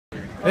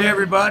Hey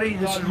everybody,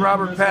 this is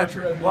Robert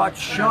Patrick. Watch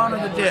Shaun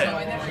of the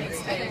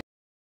Dead.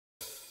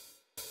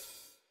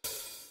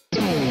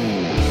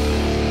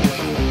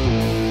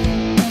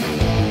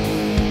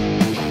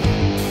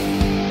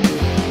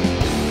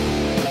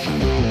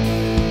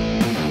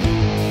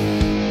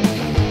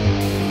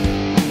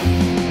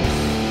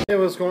 Hey,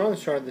 what's going on,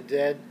 Shaun of the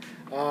Dead?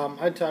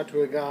 I talked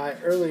to a guy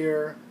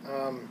earlier.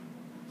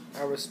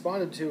 I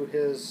responded to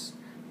his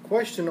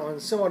question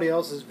on somebody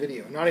else's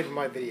video, not even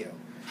my video.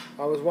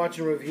 I was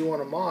watching a review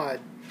on a mod,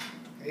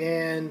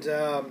 and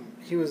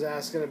he was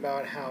asking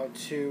about how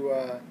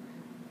to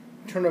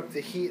turn up the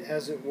heat,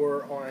 as it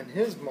were, on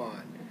his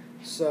mod.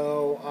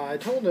 So I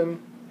told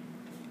him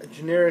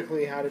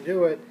generically how to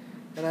do it,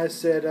 and I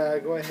said,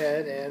 go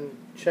ahead and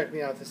check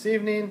me out this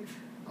evening.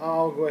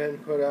 I'll go ahead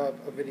and put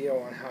up a video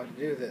on how to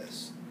do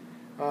this.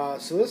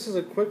 So this is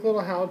a quick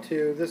little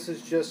how-to. This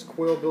is just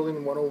Coil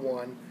Building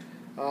 101.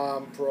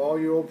 For all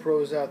you old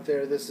pros out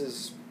there, this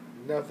is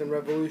nothing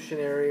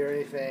revolutionary or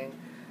anything.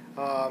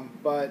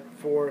 But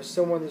for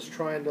someone that's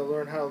trying to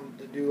learn how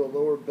to do a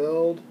lower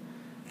build,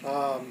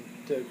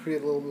 to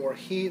create a little more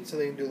heat so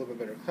they can do a little bit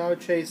better cloud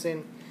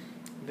chasing,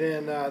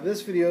 then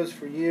this video is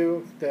for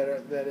you.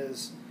 That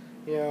is,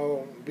 you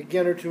know,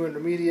 beginner to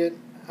intermediate.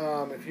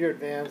 If you're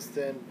advanced,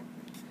 then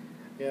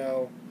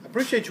I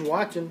appreciate you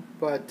watching,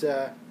 but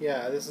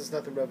yeah, this is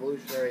nothing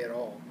revolutionary at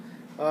all.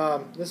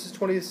 This is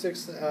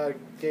 26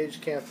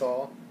 gauge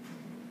Canthal.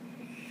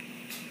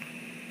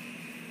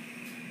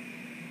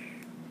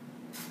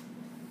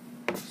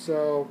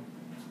 So,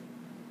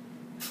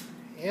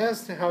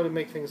 as to how to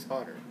make things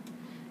hotter,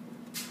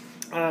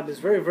 it's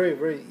very, very,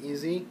 very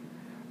easy.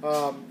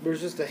 There's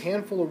just a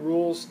handful of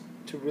rules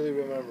to really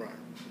remember.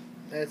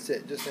 That's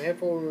it. Just a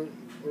handful of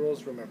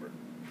rules to remember.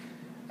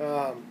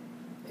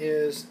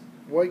 Is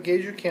what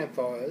gauge your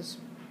Canthal is.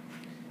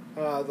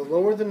 The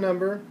lower the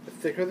number, the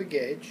thicker the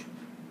gauge.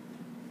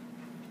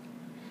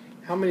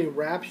 How many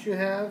wraps you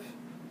have,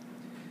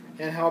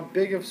 and how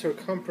big of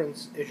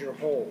circumference is your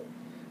hole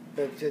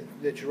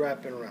that you're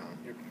wrapping around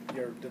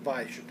your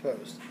device, your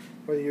post.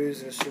 Whether you're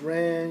using a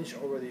syringe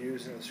or whether you're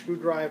using a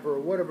screwdriver or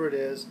whatever it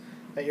is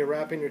that you're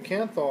wrapping your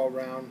Canthal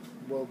around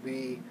will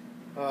be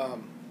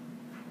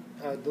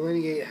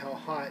delineate how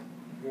hot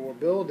your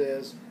build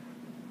is,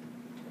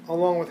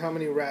 along with how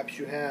many wraps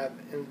you have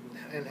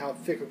and how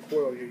thick a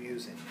coil you're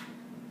using.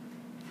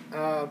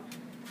 I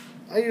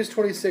use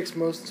 26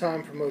 most of the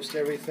time for most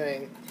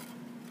everything.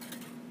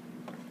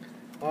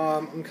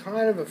 I'm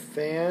kind of a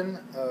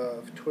fan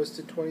of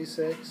Twisted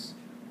 26.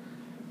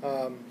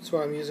 That's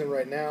what I'm using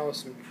right now,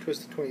 some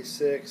Twisted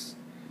 26.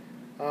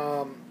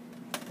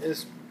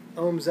 This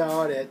ohms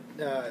out at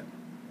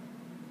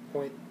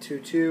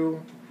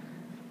 0.22.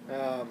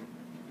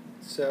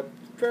 It's a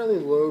fairly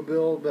low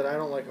build, but I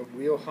don't like a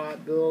real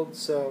hot build,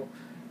 so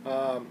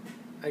I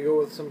go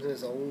with something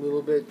that's a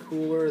little bit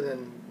cooler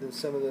than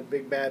some of the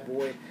big bad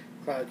boy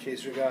cloud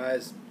chaser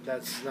guys.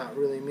 That's not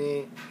really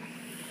me.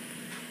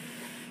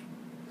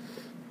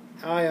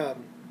 I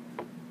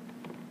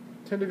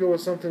tend to go with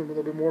something a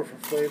little bit more for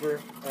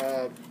flavor,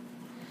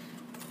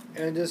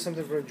 and just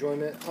something for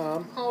enjoyment.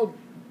 I'll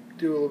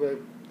do a little bit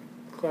of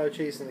cloud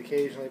chasing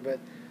occasionally, but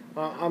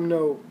I'm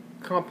no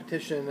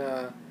competition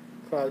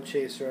cloud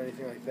chaser or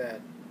anything like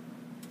that.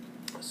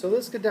 So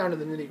let's get down to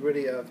the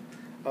nitty-gritty of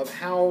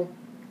how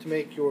to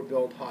make your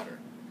build hotter,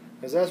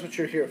 because that's what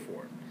you're here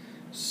for.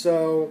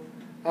 So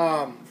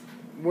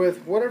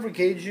with whatever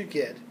gauge you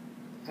get,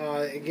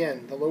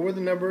 again, the lower the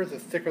number, the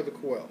thicker the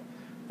coil.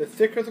 The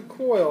thicker the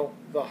coil,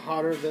 the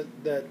hotter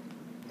the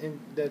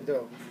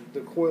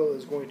coil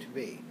is going to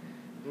be.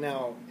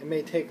 Now, it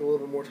may take a little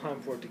bit more time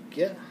for it to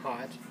get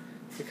hot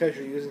because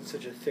you're using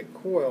such a thick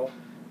coil,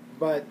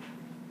 but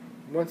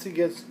once it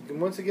gets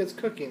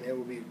cooking, it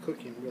will be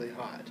cooking really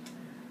hot.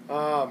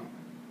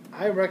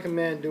 I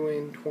recommend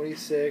doing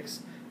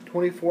 26,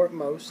 24 at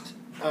most.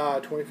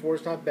 24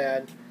 is not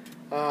bad,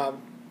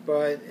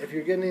 but if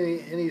you're getting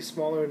any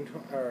smaller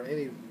or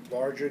any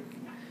larger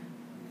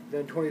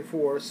than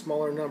 24,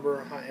 smaller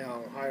number,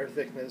 higher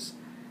thickness,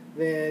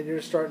 then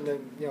you're starting to,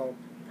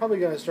 probably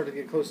going to start to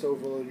get close to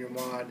overloading your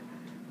mod.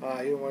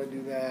 You don't want to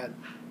do that.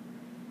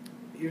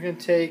 You can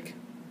take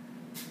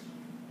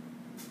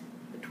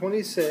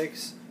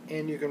 26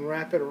 and you can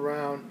wrap it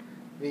around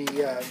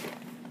the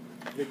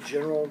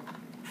general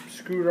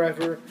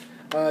screwdriver,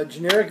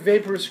 generic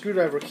vapor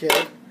screwdriver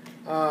kit.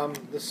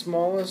 The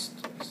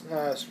smallest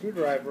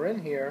screwdriver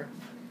in here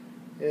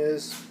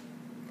is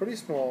pretty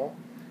small,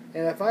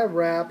 and if I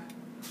wrap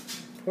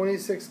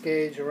 26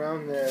 gauge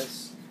around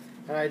this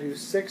and I do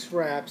 6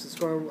 wraps, it's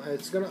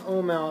going to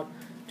ohm out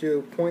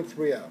to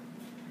 0.30.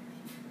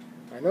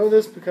 I know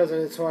this because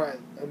it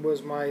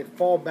was my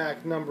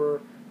fallback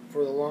number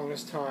for the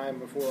longest time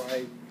before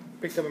I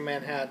picked up a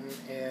Manhattan,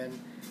 and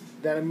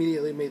that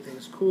immediately made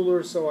things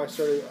cooler, so I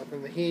started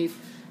upping the heat.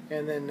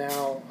 And then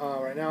now,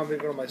 right now I'm going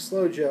to go to my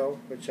Slow Joe,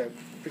 which I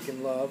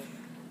freaking love.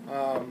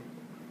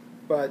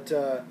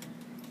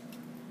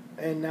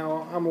 And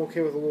now I'm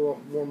okay with a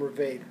little warmer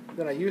vape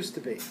than I used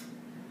to be.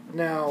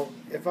 Now,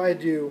 if I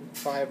do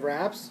 5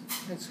 wraps,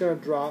 it's going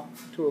to drop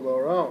to a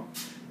lower ohm.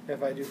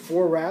 If I do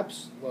 4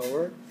 wraps,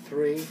 lower,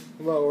 3,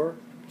 lower,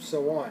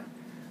 so on.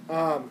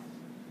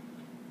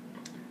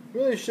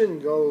 Really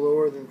shouldn't go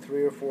lower than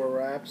 3 or 4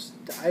 wraps.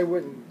 I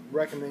wouldn't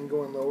recommend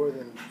going lower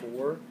than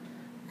 4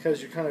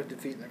 because you're kind of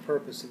defeating the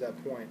purpose at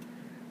that point.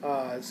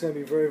 It's going to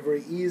be very,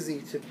 very easy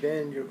to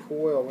bend your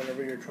coil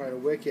whenever you're trying to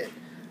wick it.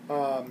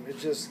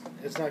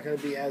 It's not going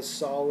to be as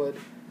solid.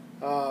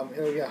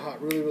 It'll get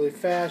hot really, really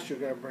fast. You're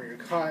going to burn your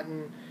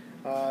cotton.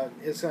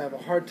 It's going to have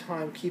a hard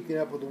time keeping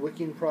up with the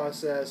wicking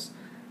process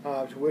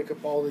to wick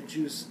up all the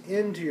juice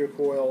into your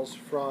coils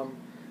from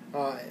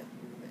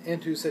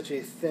into such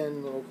a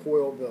thin little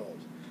coil build.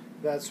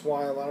 That's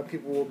why a lot of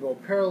people will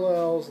build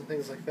parallels and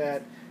things like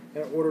that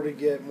in order to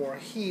get more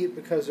heat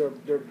because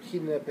they're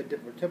heating up at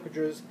different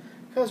temperatures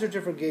because they're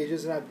different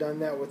gauges, and I've done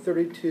that with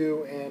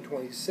 32 and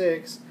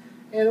 26,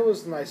 and it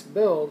was a nice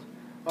build,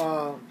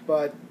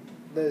 but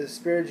the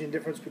disparaging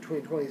difference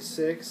between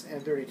 26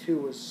 and 32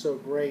 was so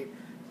great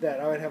that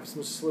I would have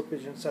some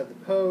slippage inside the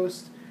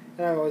post,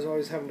 and I was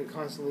always having to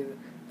constantly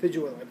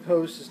fidget with my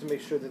posts just to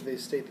make sure that they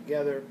stay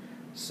together.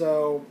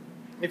 So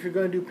if you're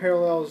going to do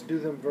parallels, do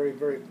them very,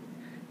 very,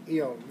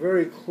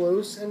 very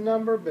close in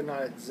number, but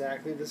not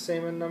exactly the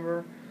same in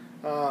number.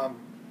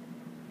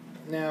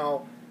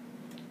 Now,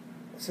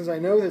 since I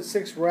know that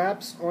 6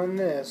 wraps on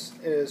this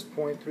is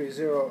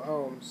 0.30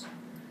 ohms,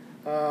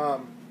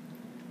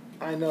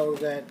 I know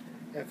that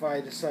if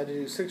I decide to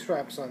do 6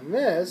 wraps on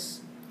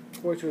this,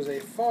 which was a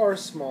far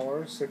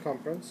smaller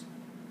circumference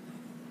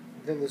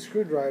than the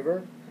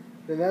screwdriver,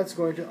 then that's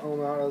going to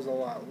ohm out as a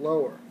lot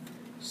lower.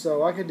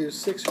 So I could do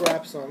 6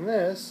 wraps on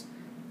this,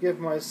 give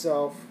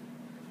myself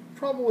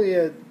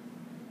probably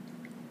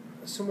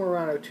somewhere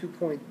around a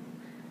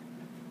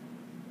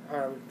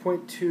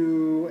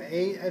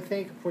 0.28, I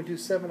think,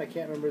 0.27. I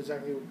can't remember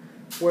exactly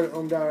what it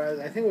ohmed out as.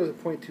 I think it was a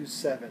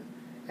 0.27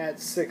 at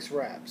 6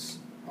 wraps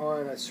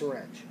on a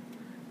syringe.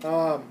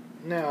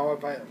 Now,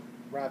 if I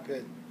wrap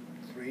it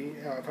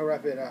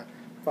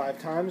 5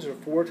 times or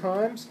 4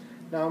 times,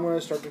 now I'm going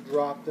to start to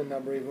drop the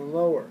number even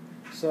lower.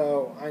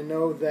 So I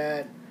know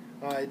that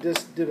I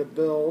just did a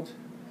build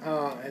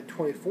at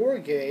 24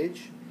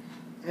 gauge,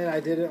 and I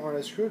did it on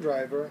a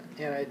screwdriver,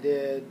 and I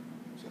did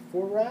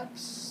 4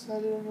 wraps. I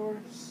did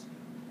yours.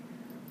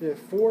 Did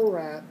 4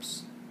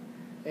 wraps,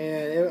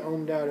 and it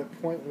ohmed out at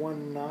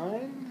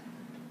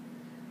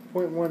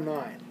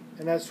 0.19,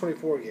 and that's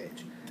 24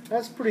 gauge.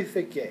 That's pretty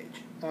thick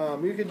gauge.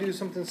 You could do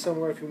something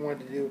similar if you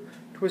wanted to do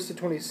twisted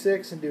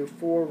 26 and do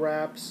 4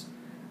 wraps,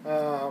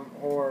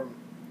 or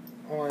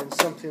on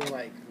something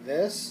like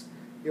this,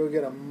 you'll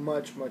get a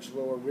much, much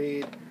lower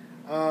read.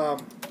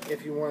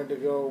 If you wanted to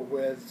go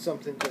with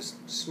something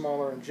just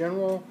smaller in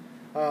general,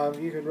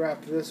 you can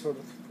wrap this with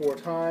 4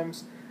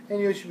 times, and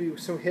you should be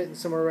hitting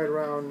somewhere right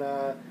around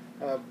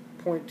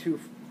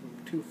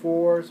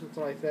 0.224,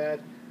 something like that.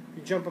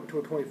 You jump up to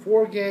a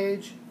 24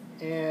 gauge,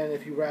 and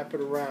if you wrap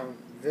it around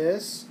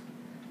this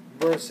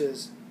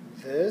versus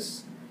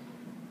this,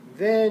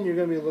 then you're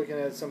going to be looking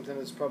at something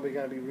that's probably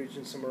going to be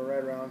reaching somewhere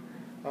right around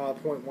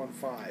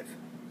 0.15.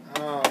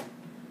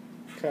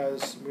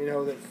 Because we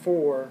know that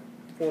 4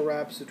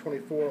 wraps of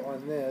 24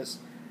 on this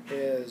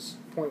is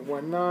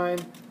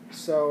 0.19,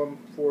 so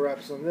 4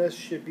 wraps on this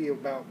should be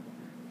about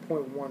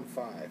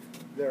 0.15,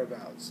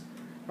 thereabouts.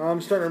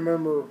 I'm starting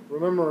to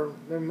remember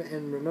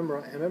and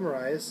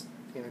memorize,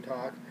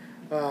 talk,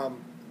 how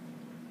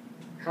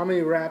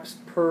many wraps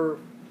per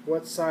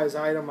what size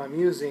item I'm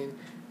using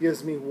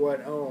gives me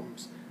what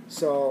ohms.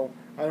 So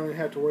I don't even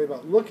have to worry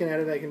about looking at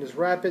it. I can just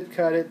wrap it,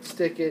 cut it,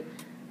 stick it,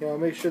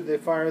 make sure they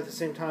fire at the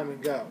same time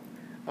and go.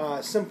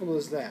 Simple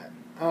as that.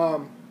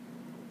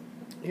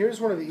 Here's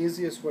one of the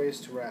easiest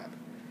ways to wrap.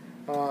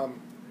 And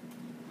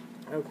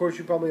of course,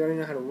 you probably already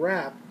know how to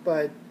wrap,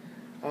 but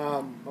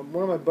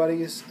one of my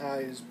buddies is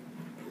a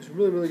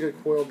really, really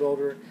good coil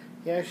builder.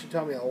 He actually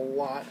taught me a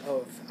lot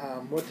of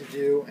what to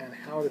do and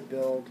how to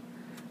build.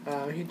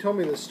 He told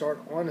me to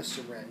start on a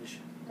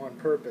syringe on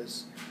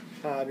purpose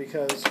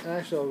because, and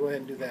actually I'll go ahead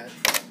and do that.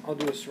 I'll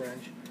do a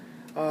syringe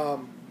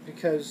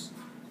because,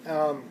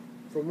 for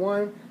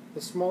one,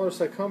 the smaller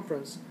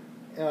circumference,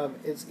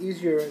 it's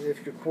easier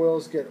if your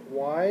coils get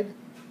wide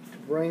to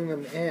bring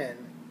them in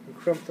and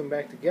crimp them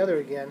back together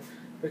again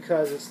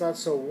because it's not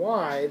so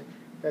wide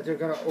that they're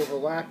going to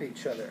overlap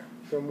each other.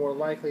 They're more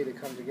likely to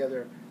come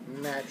together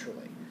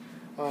naturally.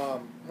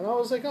 And I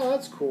was like, oh,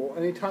 that's cool.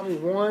 And he taught me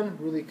one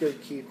really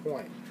good key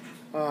point.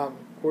 Of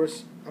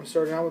course, I'm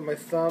starting out with my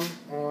thumb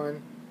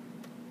on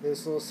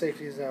this little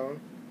safety zone.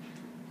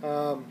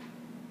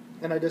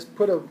 And I just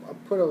put a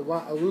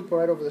loop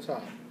right over the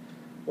top.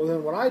 Well,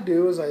 then what I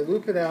do is I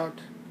loop it out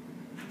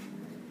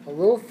a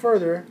little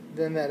further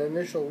than that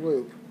initial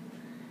loop.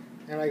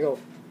 And I go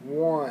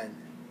 1.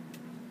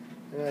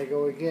 And I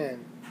go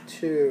again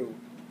 2,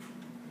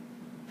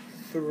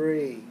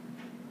 3,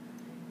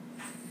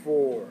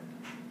 4.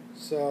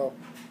 So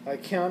I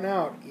count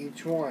out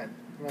each one.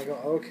 And I go,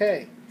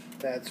 okay,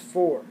 that's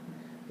 4.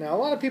 Now a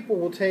lot of people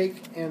will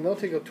take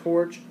a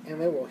torch and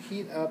they will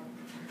heat up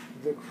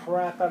the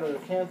crap out of the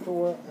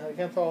Canthol.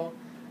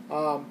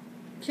 You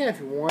can if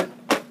you want.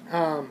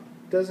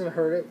 Doesn't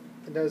hurt it.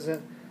 It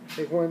doesn't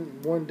make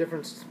one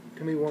difference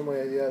to me one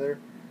way or the other.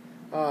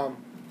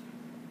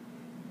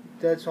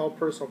 That's all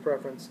personal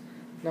preference.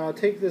 Now I'll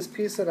take this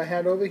piece that I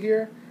had over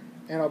here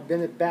and I'll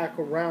bend it back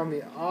around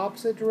the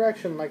opposite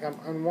direction like I'm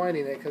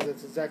unwinding it, because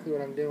that's exactly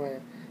what I'm doing.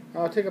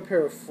 I'll take a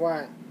pair of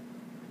flat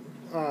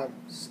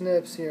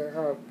snips here,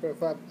 or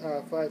flat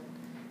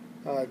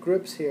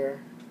grips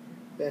here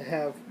that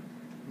have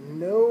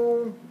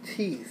no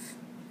teeth,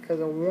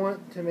 because I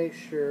want to make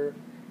sure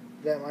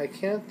that my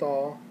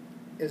Canthol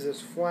is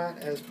as flat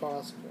as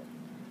possible.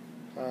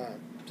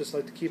 Just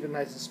like to keep it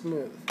nice and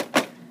smooth.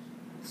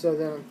 So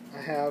then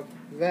I have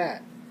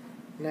that.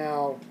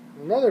 Now,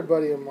 another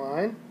buddy of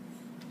mine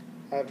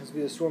happens to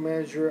be the store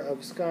manager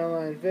of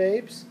Skyline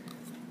Vapes.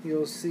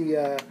 You'll see,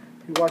 if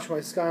you watch my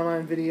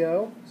Skyline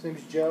video, his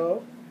name's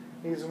Joe.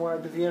 He's the one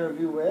I did the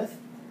interview with.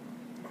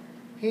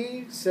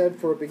 He said,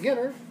 for a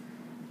beginner,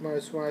 when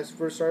I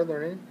first started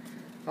learning,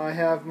 I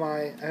have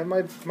my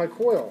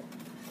coil.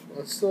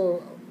 It's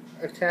still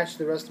attached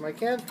to the rest of my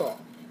Canthol.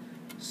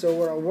 So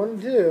what I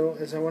want to do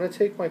is I want to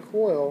take my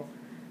coil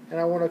and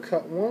I want to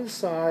cut one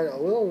side a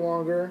little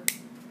longer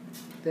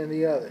than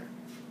the other.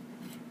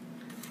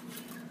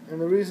 And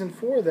the reason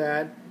for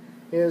that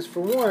is, for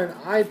one,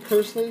 I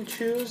personally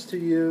choose to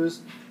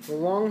use the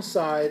long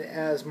side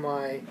as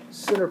my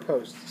center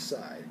post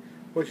side,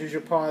 which is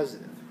your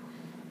positive.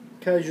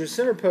 Because your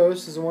center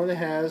post is the one that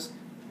has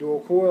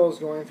dual coils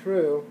going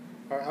through,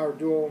 or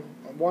dual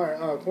wire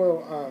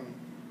coil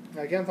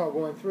Canthol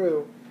going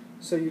through,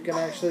 so you can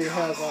actually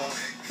have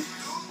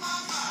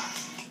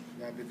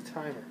that'd be the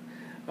timer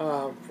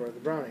for the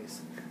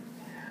brownies.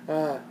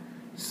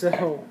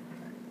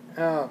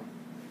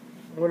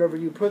 Whenever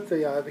you put the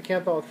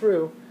Canthol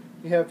through,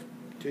 you have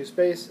two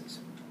spaces.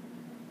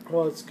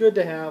 Well, it's good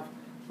to have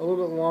a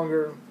little bit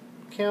longer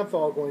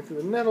Canthol going through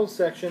the middle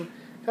section,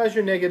 because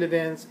your negative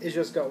ends is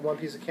just got one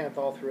piece of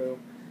Canthol through,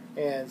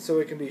 and so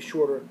it can be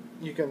shorter.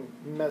 You can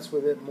mess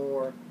with it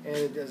more, and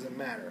it doesn't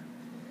matter.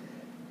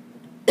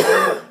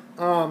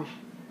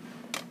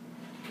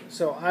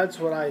 So that's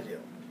what I do.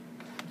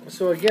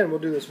 So again, we'll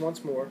do this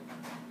once more,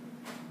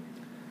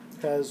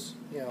 because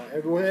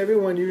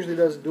everyone usually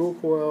does dual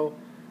coil.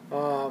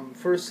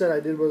 First set I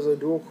did was a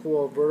dual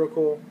coil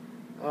vertical.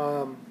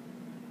 I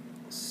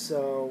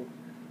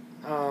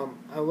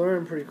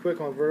learned pretty quick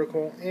on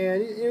vertical,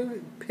 and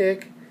you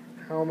pick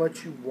how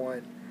much you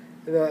want.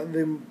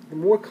 The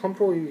more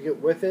comfortable you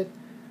get with it.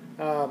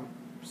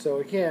 So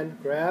again,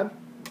 grab,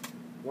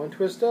 one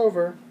twist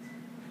over,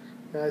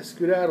 and I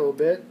scoot out a little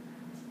bit.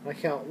 I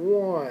count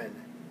 1,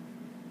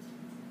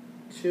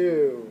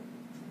 2,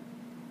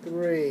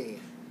 3,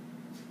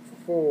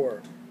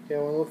 4. Okay, I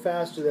went a little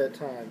faster that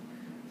time,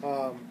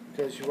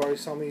 because you've already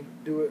saw me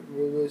do it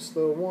really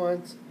slow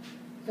once.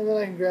 And then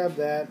I can grab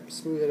that,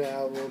 smooth it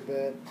out a little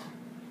bit,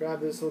 grab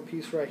this little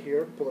piece right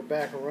here, pull it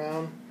back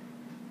around,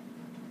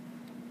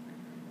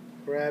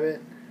 grab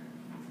it,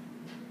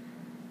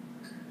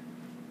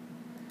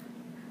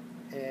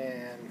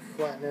 and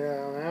flatten it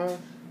on out.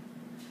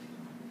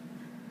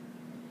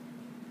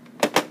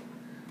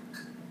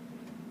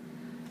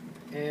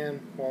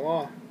 And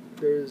voila,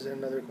 there's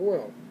another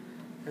coil.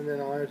 And then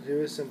all I have to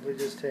do is simply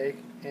just take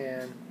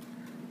and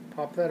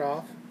pop that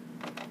off.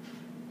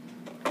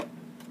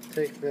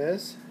 Take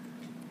this,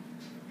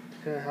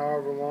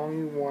 however long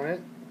you want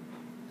it,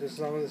 just as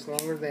long as it's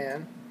longer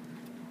than,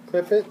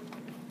 clip it,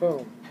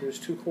 boom, there's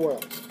 2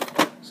 coils.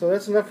 So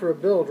that's enough for a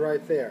build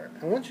right there.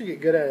 And once you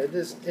get good at it,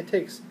 it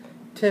takes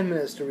 10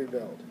 minutes to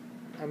rebuild.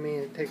 I mean,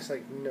 it takes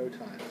like no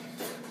time.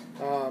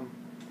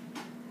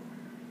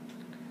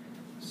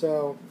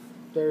 So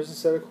there's a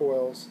set of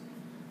coils.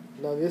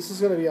 Now this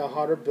is going to be a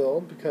hotter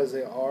build because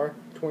they are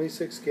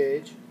 26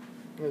 gauge,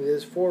 and it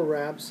is 4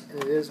 wraps,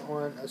 and it is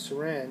on a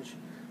syringe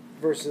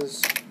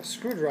versus a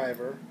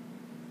screwdriver,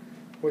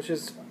 which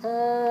is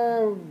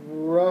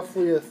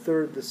roughly a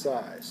third the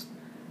size.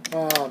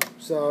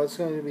 So it's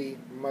going to be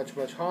much,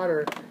 much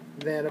hotter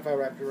than if I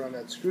wrapped it around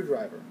that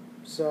screwdriver.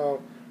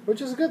 So, which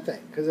is a good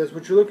thing, because that's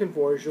what you're looking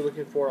for, is you're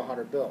looking for a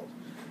hotter build.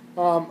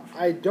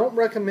 I don't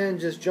recommend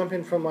just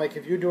jumping from, like,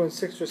 if you're doing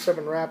 6 or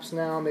 7 wraps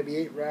now, maybe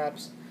 8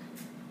 wraps,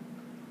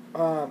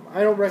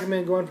 I don't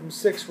recommend going from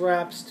 6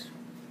 wraps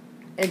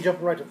and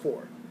jumping right to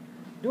 4.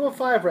 Do a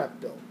 5 wrap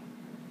build.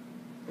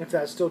 If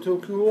that's still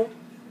too cool,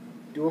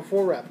 do a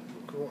 4 wrap,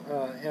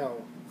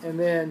 and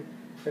then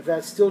if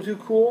that's still too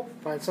cool,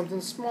 find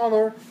something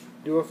smaller,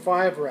 do a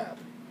 5 wrap,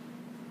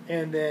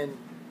 and then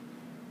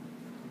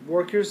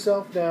work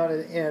yourself down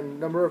in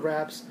number of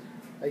wraps.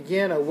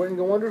 Again, I wouldn't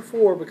go under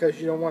 4 because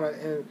you don't want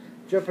to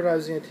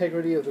jeopardize the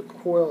integrity of the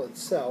coil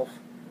itself.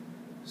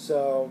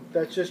 So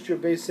that's just your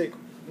basic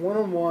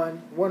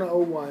 101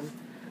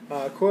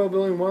 coil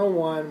building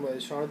 101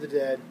 with Shaun of the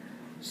Dead.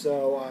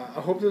 So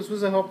I hope this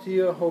was a help to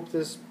you. I hope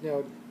this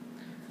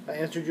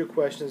answered your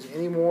questions.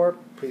 Any more,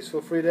 please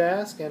feel free to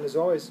ask. And as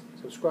always,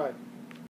 subscribe.